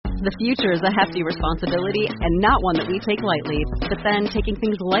The future is a hefty responsibility and not one that we take lightly. But then taking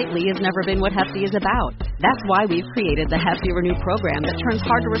things lightly has never been what Hefty is about. That's why we've created the Hefty Renew program that turns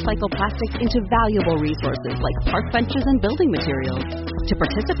hard-to-recycle plastics into valuable resources like park benches and building materials. To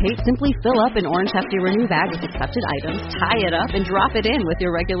participate, simply fill up an orange Hefty Renew bag with accepted items, tie it up, and drop it in with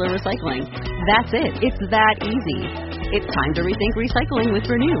your regular recycling. That's it. It's that easy. It's time to rethink recycling with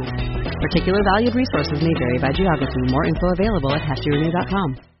Renew. Particular valued resources may vary by geography. More info available at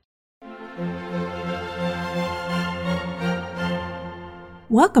heftyrenew.com.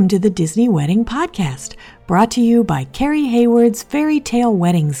 Welcome to the Disney Wedding Podcast, brought to you by Carrie Hayward's Fairy Tale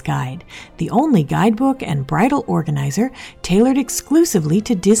Weddings Guide, the only guidebook and bridal organizer tailored exclusively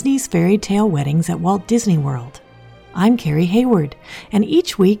to Disney's fairy tale weddings at Walt Disney World. I'm Carrie Hayward, and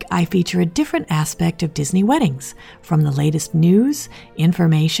each week I feature a different aspect of Disney weddings, from the latest news,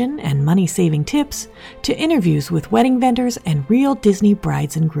 information, and money-saving tips, to interviews with wedding vendors and real Disney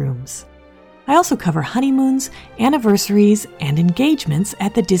brides and grooms. I also cover honeymoons, anniversaries, and engagements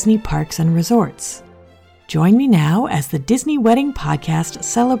at the Disney parks and resorts. Join me now as the Disney Wedding Podcast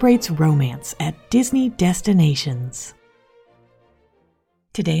celebrates romance at Disney destinations.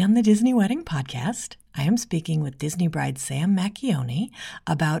 Today on the Disney Wedding Podcast, I am speaking with Disney bride Sam Macchione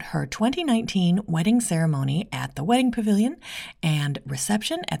about her 2019 wedding ceremony at the Wedding Pavilion and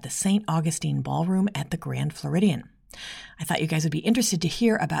reception at the St. Augustine Ballroom at the Grand Floridian. I thought you guys would be interested to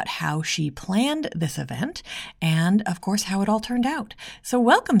hear about how she planned this event and, of course, how it all turned out. So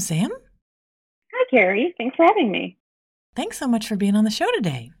welcome, Sam. Hi, Carrie. Thanks for having me. Thanks so much for being on the show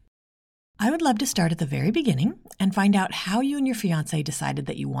today. I would love to start at the very beginning and find out how you and your fiancé decided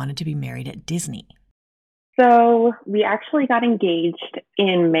that you wanted to be married at Disney. So we actually got engaged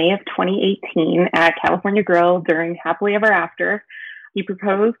in May of 2018 at California Grill during Happily Ever After. He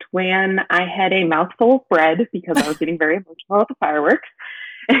proposed when I had a mouthful of bread because I was getting very emotional at the fireworks,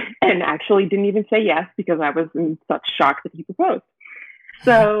 and actually didn't even say yes because I was in such shock that he proposed.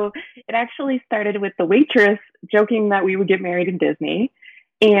 So it actually started with the waitress joking that we would get married in Disney,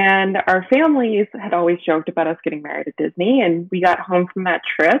 and our families had always joked about us getting married at Disney, and we got home from that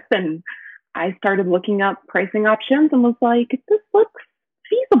trip, and I started looking up pricing options and was like, this looks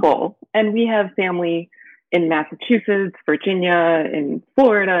feasible. And we have family in Massachusetts, Virginia, in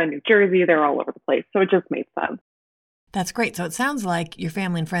Florida, New Jersey. They're all over the place. So it just made sense. That's great. So it sounds like your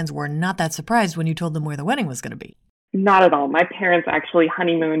family and friends were not that surprised when you told them where the wedding was going to be. Not at all. My parents actually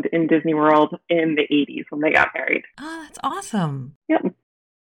honeymooned in Disney World in the 80s when they got married. Oh, that's awesome. Yep.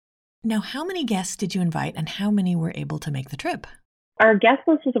 Now, how many guests did you invite and how many were able to make the trip? Our guest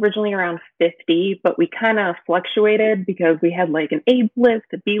list was originally around 50, but we kind of fluctuated because we had like an A list,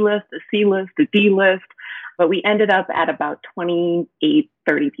 a B list, a C list, a D list, but we ended up at about 28,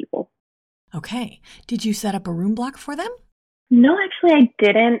 30 people. Okay. Did you set up a room block for them? No, actually I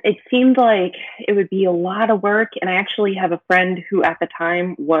didn't. It seemed like it would be a lot of work, and I actually have a friend who at the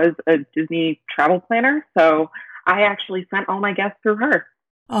time was a Disney travel planner, so I actually sent all my guests through her.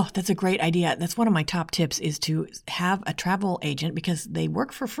 Oh, that's a great idea. That's one of my top tips is to have a travel agent because they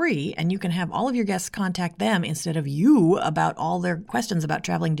work for free and you can have all of your guests contact them instead of you about all their questions about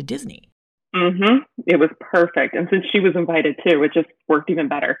traveling to Disney. Mm-hmm. It was perfect. And since she was invited too, it just worked even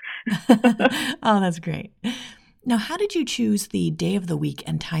better. Oh, that's great. Now, how did you choose the day of the week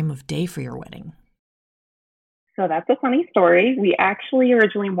and time of day for your wedding? So that's a funny story. We actually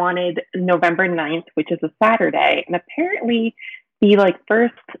originally wanted November 9th, which is a Saturday. And apparently the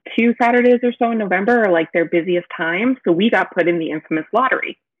first 2 Saturdays or so in November are their busiest time. So we got put in the infamous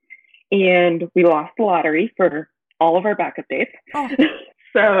lottery, and we lost the lottery for all of our backup dates. Oh.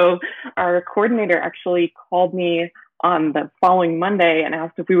 So our coordinator actually called me on the following Monday and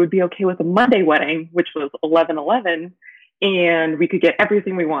asked if we would be okay with a Monday wedding, which was 11/11, and we could get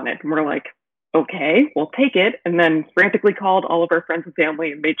everything we wanted. And we're like, okay, we'll take it. And then frantically called all of our friends and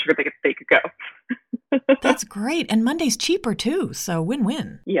family and made sure they could go. That's great. And Monday's cheaper too, so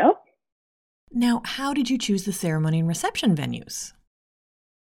win-win. Yep. Now, how did you choose the ceremony and reception venues?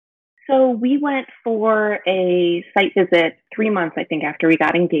 So we went for a site visit 3 months, I think, after we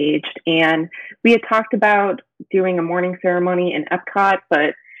got engaged. And we had talked about doing a morning ceremony in Epcot,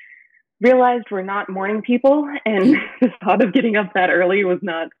 but realized we're not morning people. And the thought of getting up that early was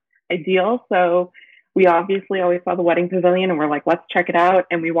not ideal. So we obviously always saw the Wedding Pavilion and we're like, let's check it out.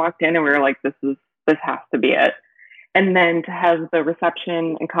 And we walked in and we were like, this has to be it. And then to have the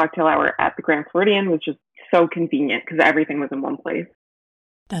reception and cocktail hour at the Grand Floridian was just so convenient because everything was in one place.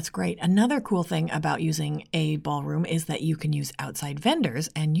 That's great. Another cool thing about using a ballroom is that you can use outside vendors,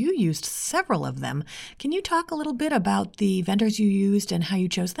 and you used several of them. Can you talk a little bit about the vendors you used and how you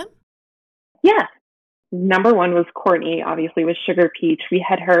chose them? Yeah. number one was Courtney, obviously, with Sugar Peach. We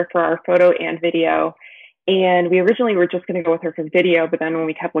had her for our photo and video. And we originally were just going to go with her for video, but then when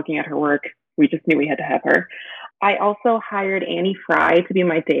we kept looking at her work, we just knew we had to have her. I also hired Annie Fry to be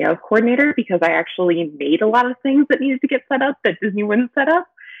my day of coordinator because I actually made a lot of things that needed to get set up that Disney wouldn't set up.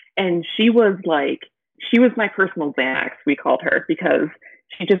 And she was my personal Xanax, we called her, because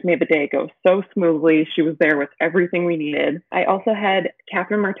she just made the day go so smoothly. She was there with everything we needed. I also had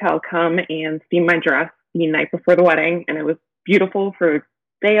Catherine Martell come and steam my dress the night before the wedding, and it was beautiful for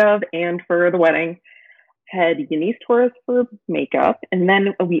day of and for the wedding. Had Yanis Torres for makeup, and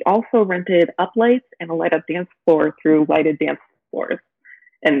then we also rented uplights and a light up dance floor through lighted dance floors,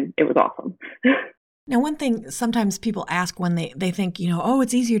 and it was awesome. Now, one thing sometimes people ask when they think, oh,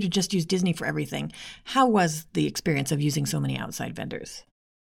 it's easier to just use Disney for everything. How was the experience of using so many outside vendors?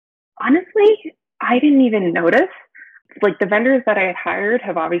 Honestly, I didn't even notice. Like, the vendors that I had hired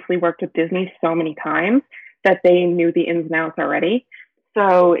have obviously worked with Disney so many times that they knew the ins and outs already.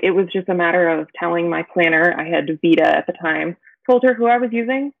 So it was just a matter of telling my planner, I had Vita at the time, told her who I was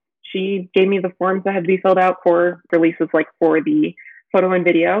using. She gave me the forms that had to be filled out for releases, like for the photo and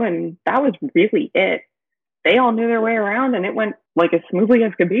video, and that was really it. They all knew their way around, and it went like as smoothly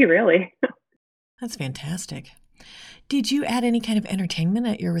as could be, really. That's fantastic. Did you add any kind of entertainment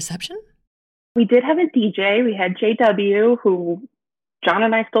at your reception? We did have a DJ. We had JW, who John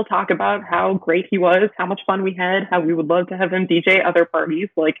and I still talk about how great he was, how much fun we had, how we would love to have him DJ other parties.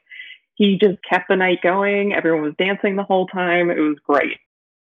 Like, he just kept the night going. Everyone was dancing the whole time. It was great.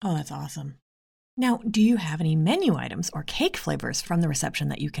 Oh, that's awesome. Now, do you have any menu items or cake flavors from the reception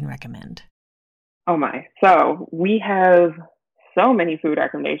that you can recommend? Oh my. So we have so many food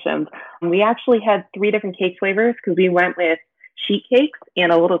recommendations. We actually had 3 different cake flavors because we went with sheet cakes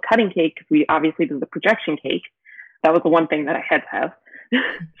and a little cutting cake because we obviously did the projection cake. That was the one thing that I had to have.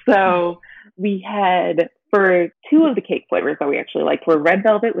 So we had, for 2 of the cake flavors that we actually liked, were red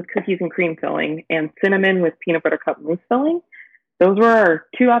velvet with cookies and cream filling and cinnamon with peanut butter cup mousse filling. Those were our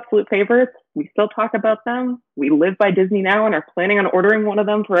 2 absolute favorites. We still talk about them. We live by Disney now and are planning on ordering one of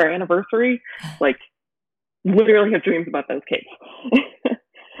them for our anniversary. Like, literally have dreams about those cakes.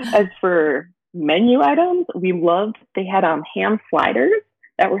 As for menu items, we loved, they had ham sliders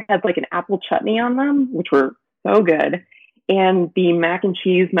that had like an apple chutney on them, which were so good. And the mac and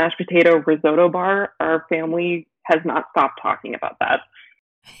cheese mashed potato risotto bar, our family has not stopped talking about that.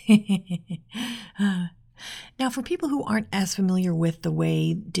 Now, for people who aren't as familiar with the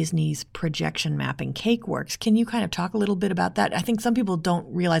way Disney's projection mapping cake works, can you kind of talk a little bit about that? I think some people don't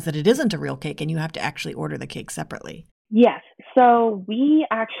realize that it isn't a real cake and you have to actually order the cake separately. Yes. So we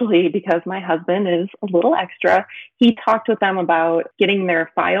actually, because my husband is a little extra, he talked with them about getting their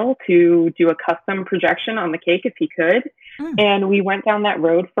file to do a custom projection on the cake if he could. And we went down that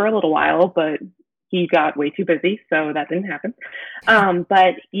road for a little while, but he got way too busy, so that didn't happen.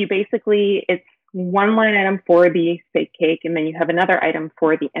 But you basically, it's one line item for the fake cake, and then you have another item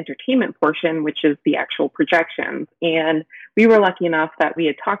for the entertainment portion, which is the actual projections. And we were lucky enough that we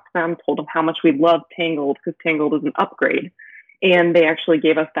had talked to them, told them how much we loved Tangled, because Tangled is an upgrade. And they actually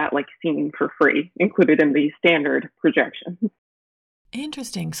gave us that like scene for free, included in the standard projection.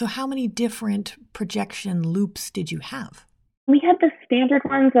 Interesting. So how many different projection loops did you have? We had the standard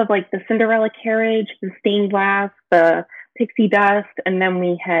ones of like the Cinderella carriage, the stained glass, the pixie dust, and then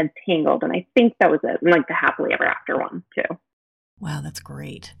we had Tangled, and I think that was it, and like the happily ever after one too. Wow, that's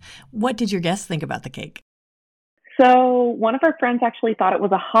great. What did your guests think about the cake? So one of our friends actually thought it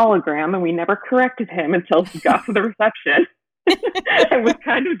was a hologram, and we never corrected him until he got to the reception. I was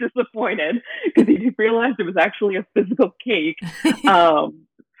kind of disappointed because he realized it was actually a physical cake.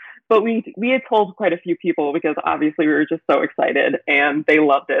 But we had told quite a few people because obviously we were just so excited and they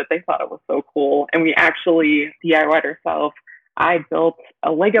loved it. They thought it was so cool. And we actually DIY'd ourselves. I built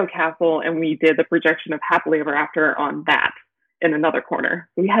a Lego castle and we did the projection of Happily Ever After on that in another corner.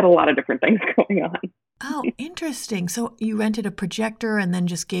 We had a lot of different things going on. Oh, interesting. So you rented a projector and then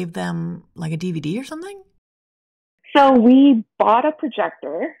just gave them like a DVD or something? So we bought a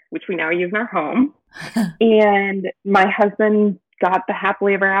projector, which we now use in our home. And my husband got the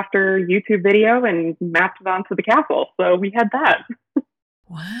Happily Ever After YouTube video and mapped it onto the castle. So we had that.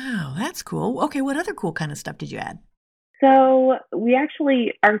 Wow, that's cool. Okay, what other cool kind of stuff did you add? So we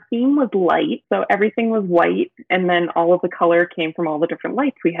actually, our theme was light. So everything was white. And then all of the color came from all the different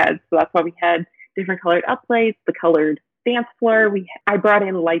lights we had. So that's why we had different colored uplights, the colored dance floor. I brought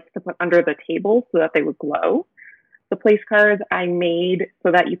in lights to put under the table so that they would glow. The place cards I made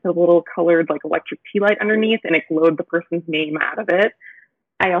so that you put a little colored like electric tea light underneath and it glowed the person's name out of it.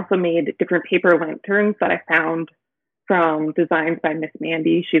 I also made different paper lanterns that I found from Designs by Miss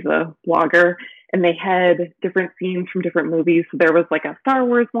Mandy. She's a blogger. And they had different scenes from different movies. So there was like a Star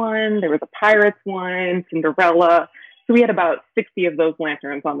Wars one, there was a Pirates one, Cinderella. So we had about 60 of those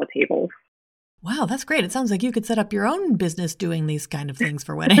lanterns on the table. Wow, that's great. It sounds like you could set up your own business doing these kind of things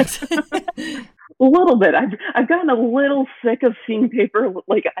for weddings. A little bit. I've gotten a little sick of seeing paper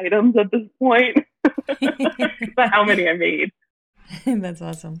like items at this point. But how many I made. That's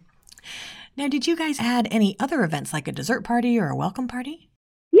awesome. Now, did you guys add any other events like a dessert party or a welcome party?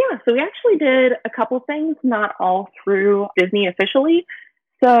 Yeah, so we actually did a couple things, not all through Disney officially.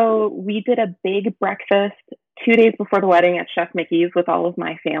 So we did a big breakfast 2 days before the wedding at Chef Mickey's with all of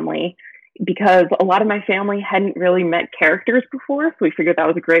my family, because a lot of my family hadn't really met characters before. So we figured that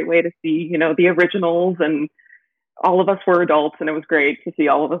was a great way to see, the originals, and all of us were adults, and it was great to see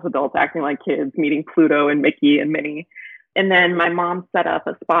all of us adults acting like kids, meeting Pluto and Mickey and Minnie. And then my mom set up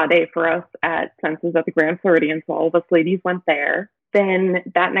a spa day for us at Senses at the Grand Floridian, so all of us ladies went there. Then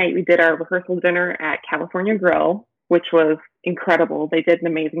that night we did our rehearsal dinner at California Grill, which was incredible. They did an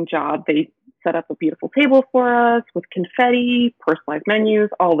amazing job. They set up a beautiful table for us with confetti, personalized menus,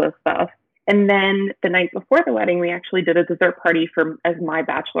 all this stuff. And then the night before the wedding, we actually did a dessert party as my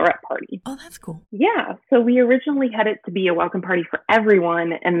bachelorette party. Oh, that's cool. Yeah. So we originally had it to be a welcome party for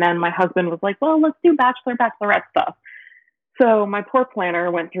everyone. And then my husband was like, well, let's do bachelorette stuff. So my poor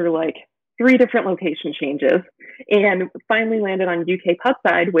planner went through like 3 different location changes and finally landed on UK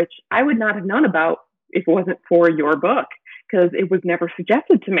Pubside, which I would not have known about if it wasn't for your book, because it was never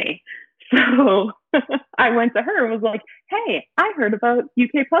suggested to me. So I went to her and was like, hey, I heard about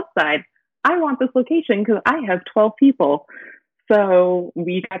UK Pubside. I want this location because I have 12 people. So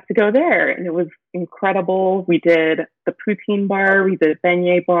we got to go there and it was incredible. We did the poutine bar, we did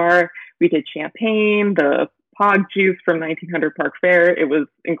beignet bar, we did champagne, the Pog juice from 1900 Park Fair. It was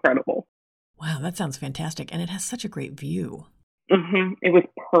incredible. Wow, that sounds fantastic. And it has such a great view. Mm-hmm. It was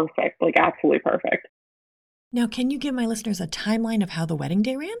perfect, like absolutely perfect. Now, can you give my listeners a timeline of how the wedding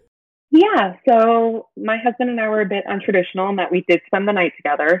day ran? Yeah, so my husband and I were a bit untraditional in that we did spend the night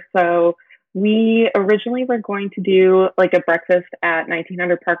together. So we originally were going to do like a breakfast at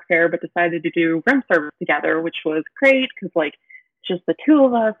 1900 Park Fair, but decided to do room service together, which was great because like just the two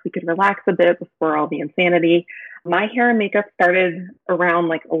of us, we could relax a bit before all the insanity. My hair and makeup started around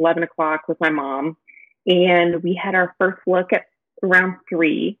like 11 o'clock with my mom, and we had our first look at around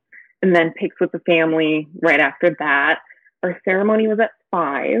 3, and then pics with the family right after that. Our ceremony was at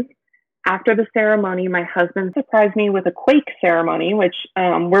 5. After the ceremony, my husband surprised me with a quake ceremony, which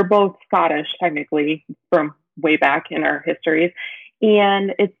we're both Scottish, technically, from way back in our histories.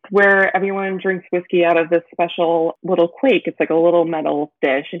 And it's where everyone drinks whiskey out of this special little quake. It's like a little metal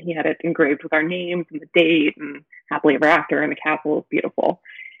dish, and he had it engraved with our names and the date and happily ever after, and the castle was beautiful.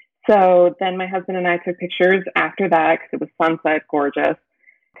 So then my husband and I took pictures after that because it was sunset, gorgeous.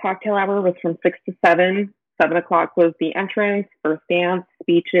 Cocktail hour was from 6 to 7. 7 o'clock was the entrance, first dance,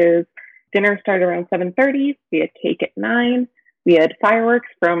 speeches. Dinner started around 7:30. We had cake at 9. We had fireworks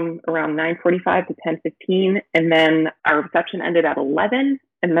from around 9:45 to 10:15. And then our reception ended at 11.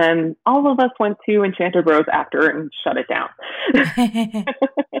 And then all of us went to Enchanted Rose after and shut it down.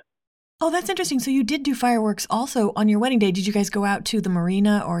 Oh, that's interesting. So you did do fireworks also on your wedding day. Did you guys go out to the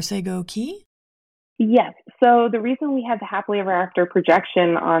marina or Sago Key? Yes. So the reason we had the Happily Ever After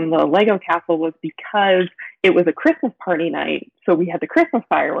projection on the Lego castle was because it was a Christmas party night. So we had the Christmas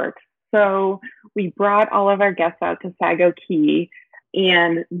fireworks. So we brought all of our guests out to Sago Key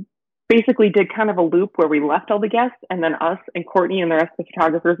and basically did kind of a loop where we left all the guests, and then us and Courtney and the rest of the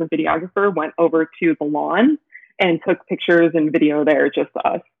photographers and videographer went over to the lawn and took pictures and video there, just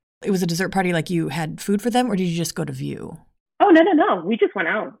us. It was a dessert party, like you had food for them, or did you just go to view? Oh, no. We just went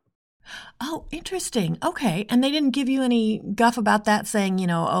out. Oh, interesting. Okay. And they didn't give you any guff about that, saying,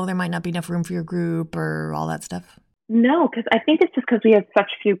 there might not be enough room for your group or all that stuff? No, because I think it's just because we had such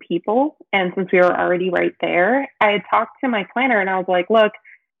few people. And since we were already right there, I had talked to my planner and I was like, look,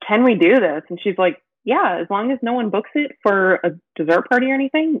 can we do this? And she's like, yeah, as long as no one books it for a dessert party or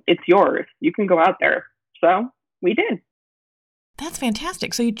anything, it's yours. You can go out there. So we did. That's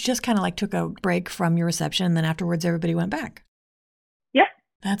fantastic. So you just kind of like took a break from your reception, and then afterwards everybody went back. Yep.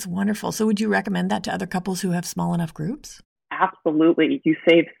 That's wonderful. So would you recommend that to other couples who have small enough groups? Absolutely. You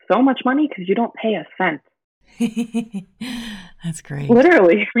save so much money because you don't pay a cent. That's great.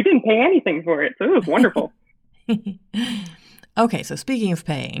 Literally, we didn't pay anything for it, so it was wonderful. Okay, so speaking of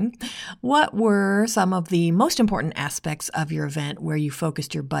paying, what were some of the most important aspects of your event where you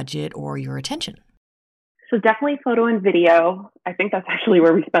focused your budget or your attention? So definitely photo and video. I think that's actually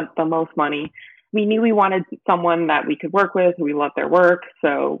where we spent the most money. we knew we wanted someone that we could work with, who we loved their work.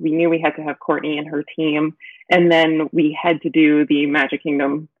 So we knew we had to have Courtney and her team. And then we had to do the Magic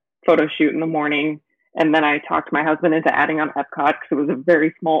Kingdom photo shoot in the morning. And then I talked my husband into adding on Epcot because it was a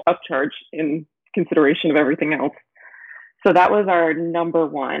very small upcharge in consideration of everything else. So that was our number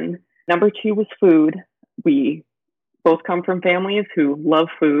one. Number two was food. We both come from families who love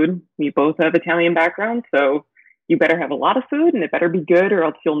food. We both have Italian backgrounds, so you better have a lot of food and it better be good or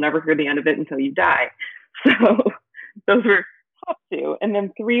else you'll never hear the end of it until you die. So those were top two. And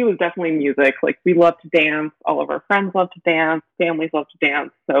then three was definitely music. Like we love to dance. All of our friends love to dance. Families love to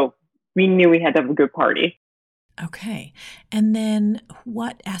dance. So we knew we had to have a good party. Okay. And then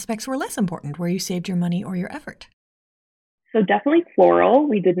what aspects were less important where you saved your money or your effort? So definitely floral.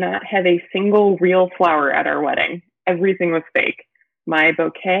 We did not have a single real flower at our wedding. Everything was fake. My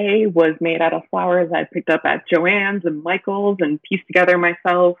bouquet was made out of flowers I picked up at Joann's and Michael's and pieced together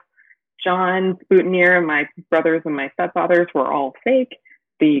myself. John's boutonniere, my brothers and my stepfathers were all fake.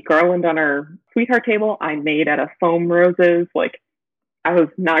 The garland on our sweetheart table I made out of foam roses. Like, I was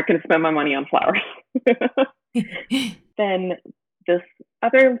not going to spend my money on flowers. Then this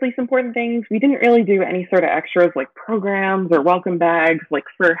other least important things, we didn't really do any sort of extras like programs or welcome bags. Like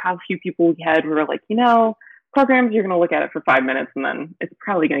for how few people we had, we were like, programs, you're going to look at it for 5 minutes and then it's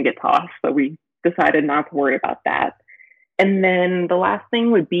probably going to get tossed. So we decided not to worry about that. And then the last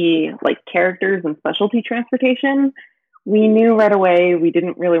thing would be like characters and specialty transportation. We knew right away we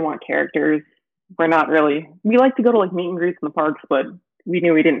didn't really want characters. We like to go to like meet and greets in the parks, but we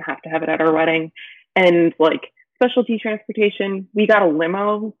knew we didn't have to have it at our wedding. And like specialty transportation, we got a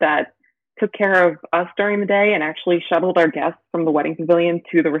limo that took care of us during the day and actually shuttled our guests from the wedding pavilion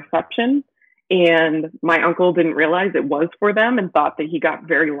to the reception. And my uncle didn't realize it was for them and thought that he got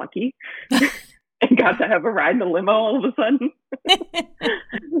very lucky and got to have a ride in the limo all of a sudden.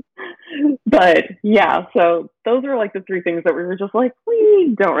 But yeah, so those are like the three things that we were just like,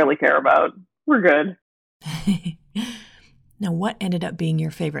 we don't really care about. We're good. Now, what ended up being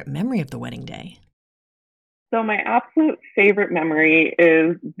your favorite memory of the wedding day? So my absolute favorite memory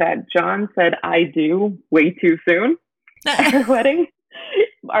is that John said "I do" way too soon at our wedding.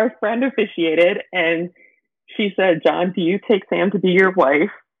 Our friend officiated and she said, "John, do you take Sam to be your wife?"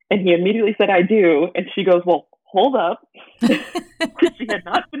 And he immediately said, "I do." And she goes, "Well, hold up." She had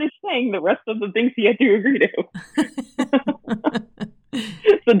not finished saying the rest of the things he had to agree to.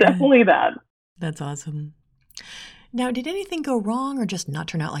 So definitely that. That's awesome. Now, did anything go wrong or just not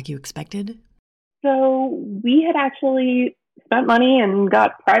turn out like you expected? So we had actually spent money and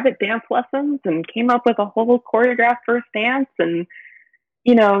got private dance lessons and came up with a whole choreographed first dance and,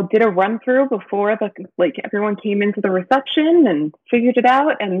 did a run through before everyone came into the reception and figured it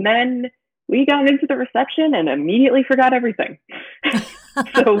out. And then we got into the reception and immediately forgot everything.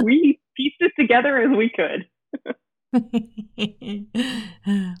 So we pieced it together as we could.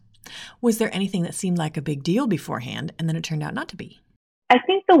 Was there anything that seemed like a big deal beforehand and then it turned out not to be? I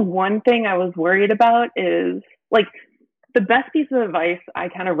think the one thing I was worried about is the best piece of advice I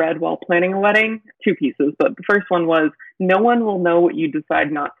kind of read while planning a wedding, two pieces, but the first one was no one will know what you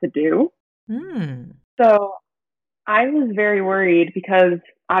decide not to do. So I was very worried because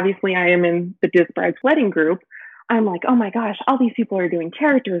obviously I am in the Dis Brides wedding group. I'm like, oh my gosh, all these people are doing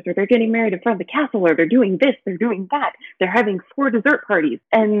characters or they're getting married in front of the castle or they're doing this, they're doing that. They're having 4 dessert parties.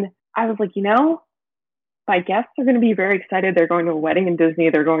 And I was like, my guests are going to be very excited. They're going to a wedding in Disney.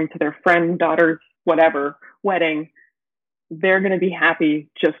 They're going to their friend, daughter's, whatever, wedding. They're going to be happy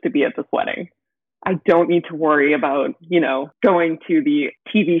just to be at this wedding. I don't need to worry about, going to the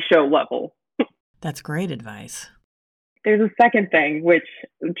TV show level. That's great advice. There's a second thing, which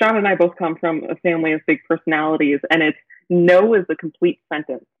John and I both come from a family of big personalities, and it's no is a complete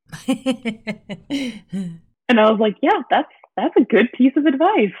sentence. And I was like, yeah, that's a good piece of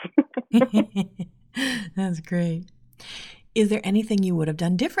advice. That's great. Is there anything you would have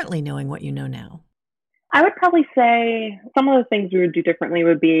done differently knowing what you know now? I would probably say some of the things we would do differently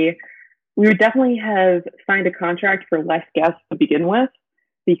would be we would definitely have signed a contract for less guests to begin with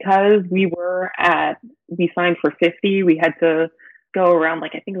because we signed for 50. We had to go around I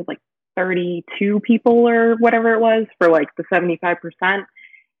think it was 32 people or whatever it was for the 75%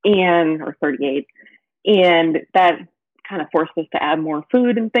 or 38. And that kind of forced us to add more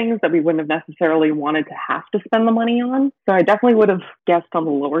food and things that we wouldn't have necessarily wanted to have to spend the money on. So I definitely would have guessed on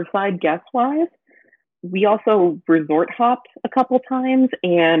the lower side guest-wise. We also resort hopped a couple times,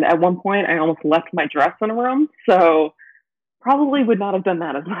 and at one point I almost left my dress in a room. So probably would not have done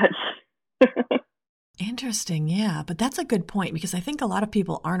that as much. Interesting, yeah. But that's a good point because I think a lot of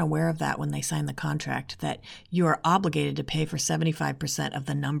people aren't aware of that when they sign the contract, that you are obligated to pay for 75% of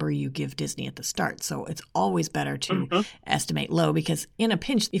the number you give Disney at the start. So it's always better to estimate low because in a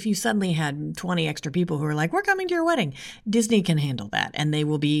pinch, if you suddenly had 20 extra people who are like, we're coming to your wedding, Disney can handle that and they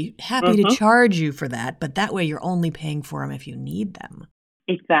will be happy to charge you for that. But that way you're only paying for them if you need them.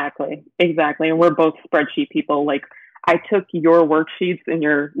 Exactly. And we're both spreadsheet people. Like, I took your worksheets in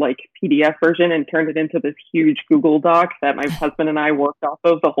your PDF version and turned it into this huge Google Doc that my husband and I worked off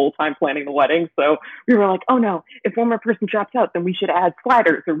of the whole time planning the wedding. So we were like, oh no, if one more person drops out, then we should add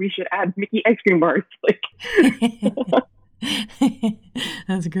sliders or we should add Mickey ice cream bars.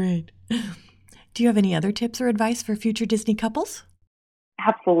 That's great. Do you have any other tips or advice for future Disney couples?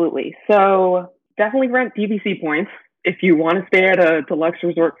 Absolutely. So definitely rent DVC points. If you want to stay at a deluxe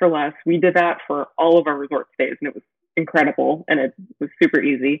resort for less, we did that for all of our resort stays and it was incredible and it was super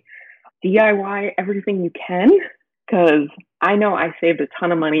easy. DIY everything you can, because I know I saved a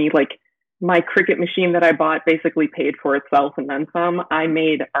ton of money. Like, my Cricut machine that I bought basically paid for itself and then some. I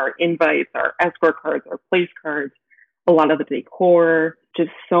made our invites, our escort cards, our place cards, a lot of the decor,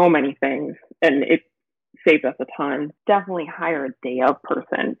 just so many things, and it saved us a ton. Definitely hire a day of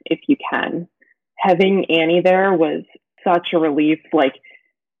person if you can. Having Annie there was such a relief. Like,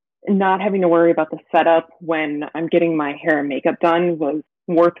 not having to worry about the setup when I'm getting my hair and makeup done was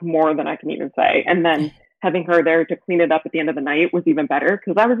worth more than I can even say. And then having her there to clean it up at the end of the night was even better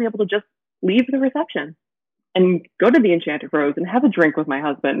because I was able to just leave the reception and go to the Enchanted Rose and have a drink with my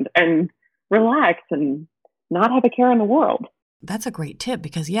husband and relax and not have a care in the world. That's a great tip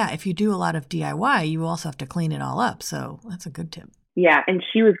because, yeah, if you do a lot of DIY, you also have to clean it all up. So that's a good tip. Yeah, and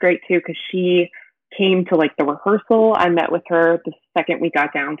she was great too because she came to the rehearsal. I met with her the second we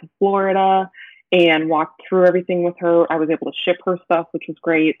got down to Florida and walked through everything with her. I was able to ship her stuff, which was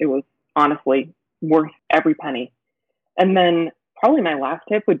great. It was honestly worth every penny. And then probably my last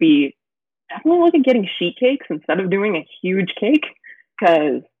tip would be definitely look at getting sheet cakes instead of doing a huge cake,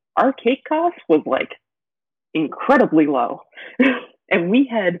 because our cake cost was incredibly low. And we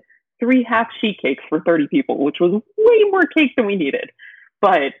had 3 half sheet cakes for 30 people, which was way more cake than we needed.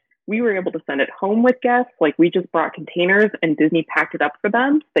 But we were able to send it home with guests. We just brought containers and Disney packed it up for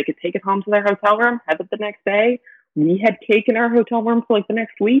them so they could take it home to their hotel room, have it the next day. We had cake in our hotel room for the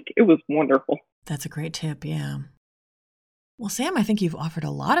next week. It was wonderful. That's a great tip, yeah. Well, Sam, I think you've offered a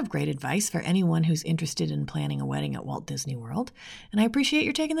lot of great advice for anyone who's interested in planning a wedding at Walt Disney World, and I appreciate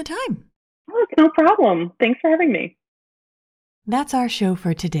your taking the time. Oh, it's no problem. Thanks for having me. That's our show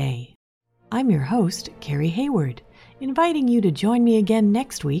for today. I'm your host, Carrie Hayward, inviting you to join me again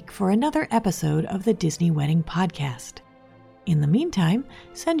next week for another episode of the Disney Wedding Podcast. In the meantime,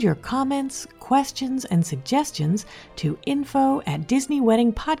 send your comments, questions, and suggestions to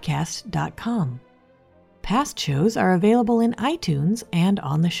info@DisneyWeddingPodcast.com. Past shows are available in iTunes and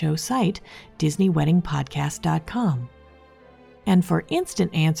on the show site, DisneyWeddingPodcast.com. And for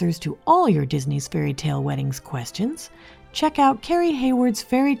instant answers to all your Disney's Fairy Tale Weddings questions, check out Carrie Hayward's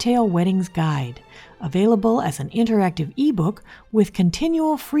Fairy Tale Weddings Guide, available as an interactive ebook with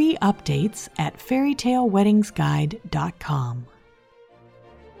continual free updates at fairytaleweddingsguide.com.